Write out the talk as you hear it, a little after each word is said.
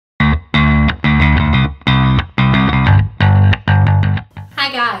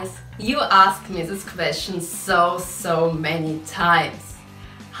Hi guys, you asked me this question so many times.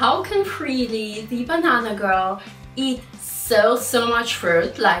 How can Freelee, the banana girl, eat so much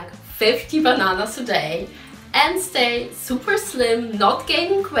fruit, like 50 bananas a day, and stay super slim, not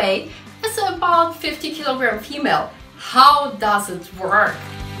gaining weight, as about 50 kilogram female? How does it work?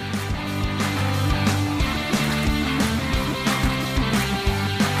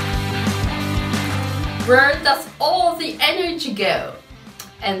 Where does all the energy go?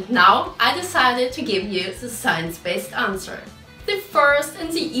 And now I decided to give you the science-based answer. The first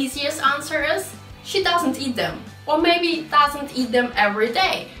and the easiest answer is she doesn't eat them. Or maybe doesn't eat them every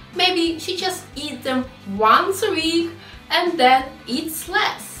day. Maybe she just eats them once a week and then eats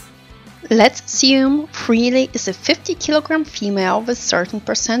less. Let's assume Freelee is a 50 kilogram female with certain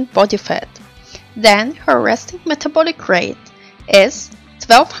percent body fat. Then her resting metabolic rate is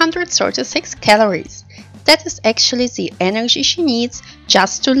 1236 calories. That is actually the energy she needs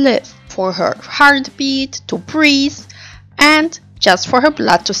just to live, for her heartbeat to breathe, and just for her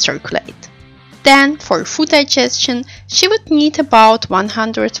blood to circulate. Then, for food digestion, she would need about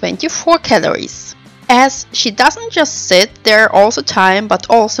 124 calories. As she doesn't just sit there all the time but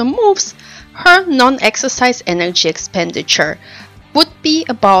also moves, her non-exercise energy expenditure would be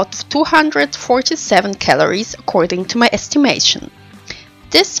about 247 calories according to my estimation.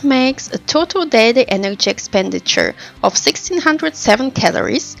 This makes a total daily energy expenditure of 1607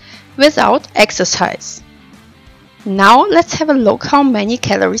 calories without exercise. Now let's have a look how many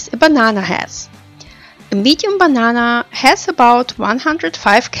calories a banana has. A medium banana has about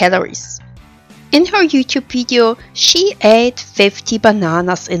 105 calories. In her YouTube video, she ate 50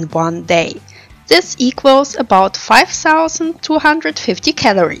 bananas in one day. This equals about 5250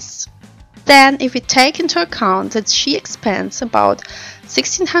 calories. Then, if we take into account that she expends about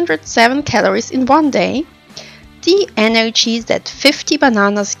 1607 calories in one day, the energies that 50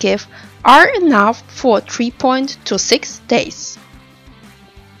 bananas give are enough for 3.26 days.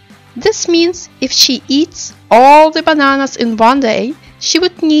 This means if she eats all the bananas in one day, she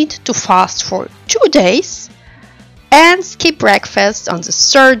would need to fast for 2 days and skip breakfast on the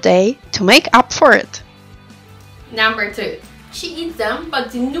third day to make up for it. Number 2. She eats them,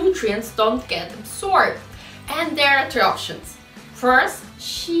 but the nutrients don't get absorbed. And there are 3 options. First,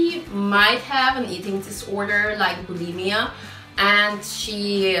 she might have an eating disorder like bulimia, and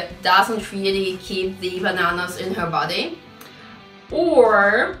she doesn't really keep the bananas in her body.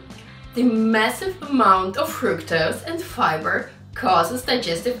 Or the massive amount of fructose and fiber causes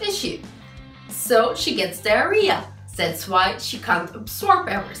digestive issue. So she gets diarrhea. That's why she can't absorb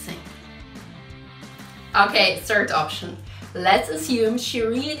everything. Okay, third option. Let's assume she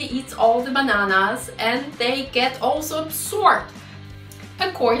really eats all the bananas and they get also absorbed.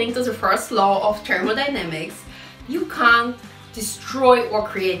 According to the first law of thermodynamics, you can't destroy or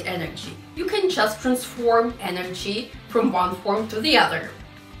create energy. You can just transform energy from one form to the other.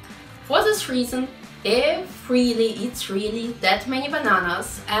 For this reason, if Freelee eats really that many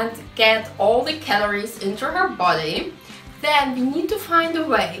bananas and get all the calories into her body, then we need to find a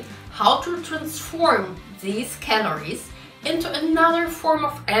way how to transform these calories into another form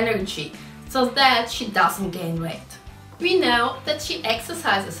of energy so that she doesn't gain weight. We know that she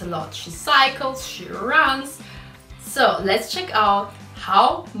exercises a lot, she cycles, she runs. So let's check out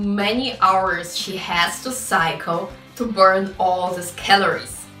how many hours she has to cycle to burn all these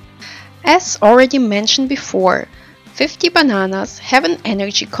calories. As already mentioned before, 50 bananas have an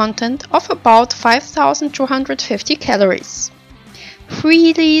energy content of about 5250 calories.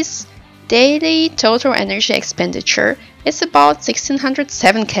 Freelee's daily total energy expenditure is about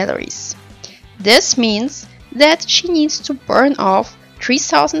 1607 calories. This means that she needs to burn off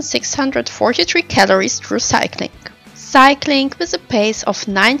 3643 calories through cycling. Cycling with a pace of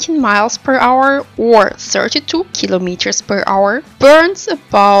 19 miles per hour or 32 kilometers per hour burns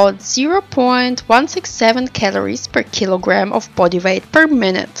about 0.167 calories per kilogram of body weight per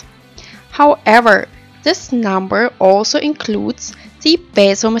minute. However, this number also includes the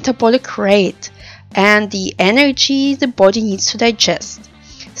basal metabolic rate and the energy the body needs to digest.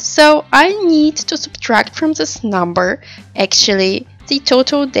 So I need to subtract from this number actually the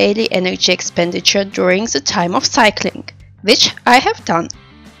total daily energy expenditure during the time of cycling, which I have done.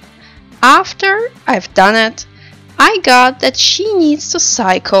 After I've done it, I got that she needs to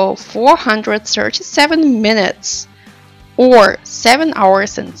cycle 437 minutes or 7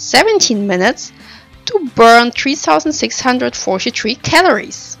 hours and 17 minutes to burn 3643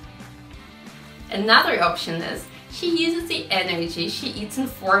 calories. Another option is she uses the energy she eats in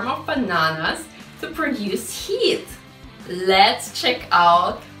form of bananas to produce heat. Let's check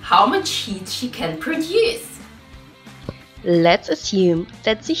out how much heat she can produce. Let's assume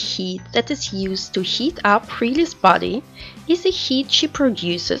that the heat that is used to heat up Freelee's body is the heat she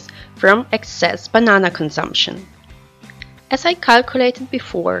produces from excess banana consumption. As I calculated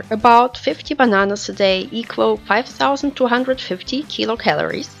before, about 50 bananas a day equal 5,250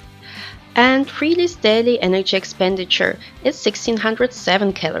 kilocalories, and Freelee's daily energy expenditure is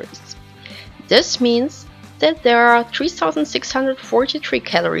 1,607 calories. This means that there are 3,643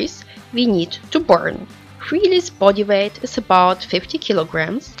 calories we need to burn. Freelee's body weight is about 50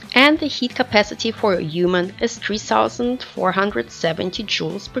 kilograms and the heat capacity for a human is 3,470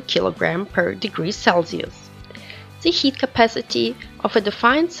 joules per kilogram per degree Celsius. The heat capacity of a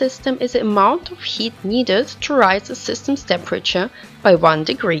defined system is the amount of heat needed to rise the system's temperature by 1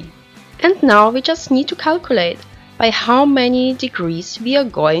 degree. And now we just need to calculate by how many degrees we are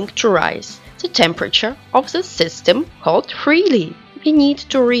going to rise the temperature of the system called Freelee. We need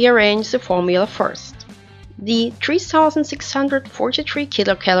to rearrange the formula first. The 3,643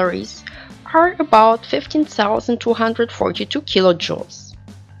 kilocalories are about 15,242 kilojoules.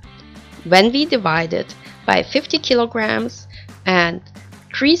 When we divide it by 50 kilograms and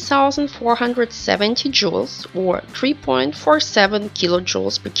 3,470 joules or 3.47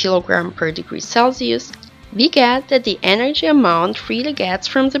 kilojoules per kilogram per degree Celsius, we get that the energy amount Freelee gets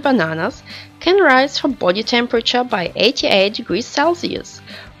from the bananas can rise her body temperature by 88 degrees Celsius.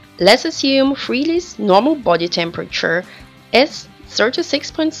 Let's assume Freelee's normal body temperature is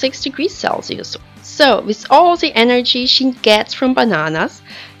 36.6 degrees Celsius. So, with all the energy she gets from bananas,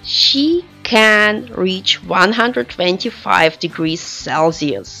 she can reach 125 degrees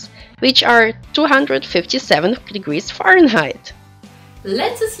Celsius, which are 257 degrees Fahrenheit.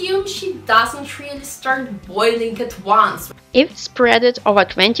 Let's assume she doesn't really start boiling at once. If spread it over a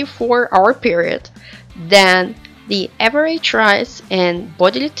 24-hour period, then the average rise in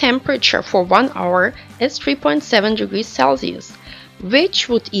bodily temperature for 1 hour is 3.7 degrees Celsius, which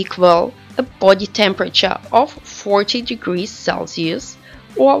would equal a body temperature of 40 degrees Celsius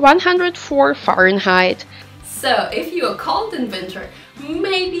or 104 Fahrenheit. So, if you are cold in winter,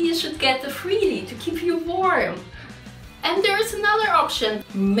 maybe you should get the Freelee to keep you warm. And there is another option.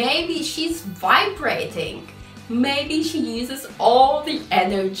 Maybe she's vibrating. Maybe she uses all the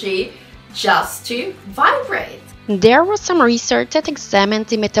energy just to vibrate. There was some research that examined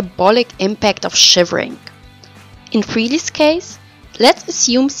the metabolic impact of shivering. In Freelee's case, let's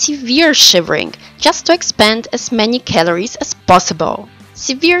assume severe shivering, just to expend as many calories as possible.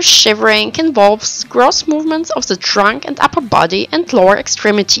 Severe shivering involves gross movements of the trunk and upper body and lower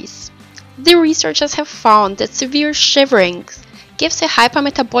extremities. The researchers have found that severe shivering gives a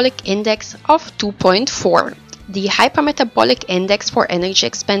hypermetabolic index of 2.4. The hypermetabolic index for energy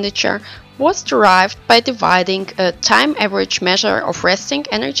expenditure was derived by dividing a time average measure of resting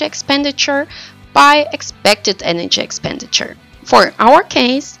energy expenditure by expected energy expenditure. For our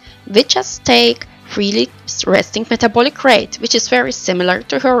case, we just take Freelee's resting metabolic rate, which is very similar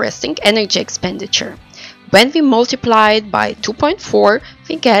to her resting energy expenditure. When we multiply it by 2.4,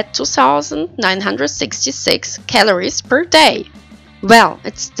 we get 2,966 calories per day. Well,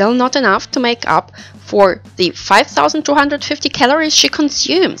 it's still not enough to make up for the 5,250 calories she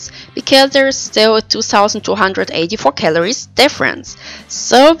consumes, because there is still a 2,284 calories difference.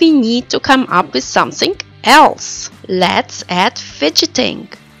 So we need to come up with something else. Let's add fidgeting.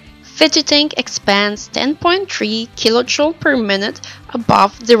 Fidgeting expands 10.3 kilojoule per minute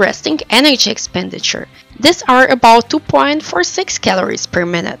above the resting energy expenditure. These are about 2.46 calories per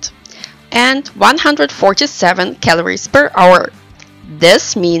minute and 147 calories per hour.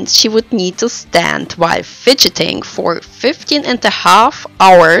 This means she would need to stand while fidgeting for 15.5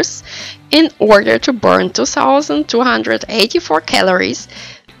 hours in order to burn 2,284 calories,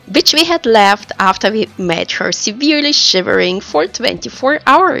 which we had left after we made her severely shivering for 24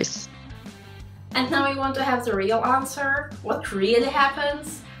 hours. And now we want to have the real answer. What really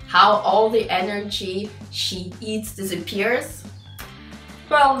happens? How all the energy she eats disappears?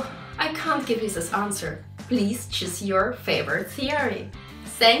 Well, I can't give you this answer. Please choose your favorite theory.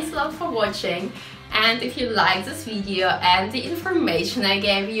 Thanks a lot for watching, and if you like this video and the information I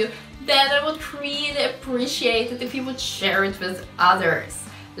gave you, then I would really appreciate it if you would share it with others.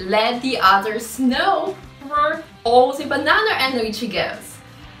 Let the others know where all the banana energy goes.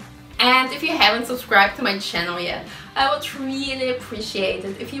 And if you haven't subscribed to my channel yet, I would really appreciate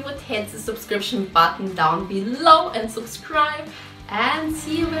it if you would hit the subscription button down below and subscribe, and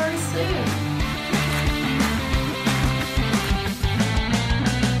see you very soon.